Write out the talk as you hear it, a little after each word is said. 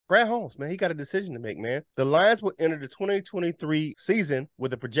Brad Holmes, man, he got a decision to make, man. The Lions will enter the 2023 season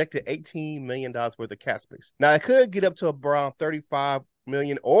with a projected $18 million worth of cap space. Now, it could get up to around $35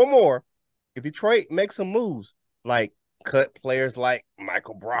 million or more if Detroit makes some moves, like cut players like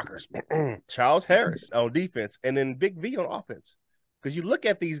Michael Brockers, Charles Harris on defense, and then Big V on offense. Because you look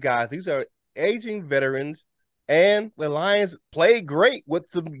at these guys, these are aging veterans, and the Lions played great with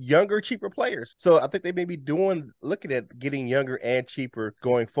some younger, cheaper players. So I think they may be looking at getting younger and cheaper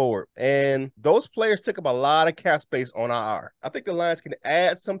going forward. And those players took up a lot of cap space on IR. I think the Lions can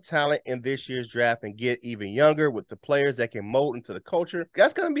add some talent in this year's draft and get even younger with the players that can mold into the culture.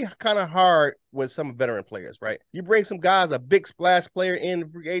 That's going to be kind of hard with some veteran players, right? You bring some guys, a big splash player in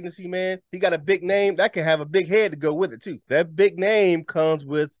free agency, man. He got a big name that can have a big head to go with it too. That big name comes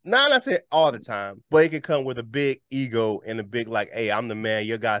with, not saying all the time, but it can come with a big ego and a big like, hey, I'm the man.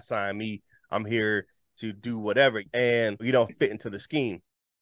 Your guy signed me. I'm here to do whatever, and you don't fit into the scheme.